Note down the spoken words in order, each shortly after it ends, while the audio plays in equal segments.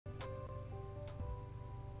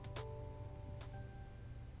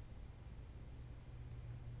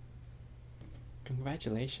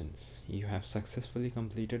Congratulations, you have successfully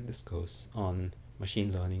completed this course on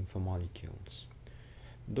machine learning for molecules.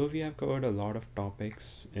 Though we have covered a lot of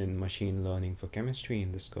topics in machine learning for chemistry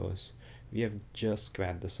in this course, we have just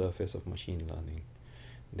scratched the surface of machine learning.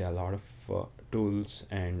 There are a lot of tools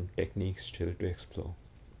and techniques still to explore.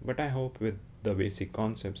 But I hope with the basic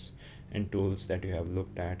concepts and tools that you have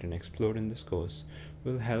looked at and explored in this course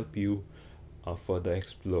will help you further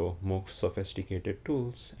explore more sophisticated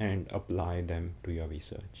tools and apply them to your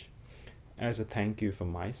research. As a thank you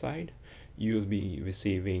from my side, you'll be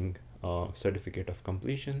receiving a certificate of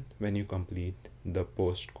completion when you complete the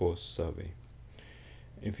post-course survey.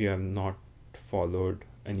 If you have not followed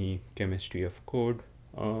any chemistry of code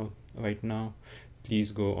right now,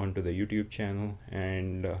 please go onto the YouTube channel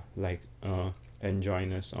and and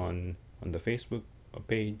join us on the Facebook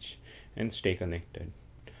page and stay connected.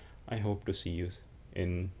 I hope to see you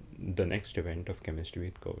in the next event of Chemistry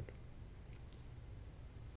with Code.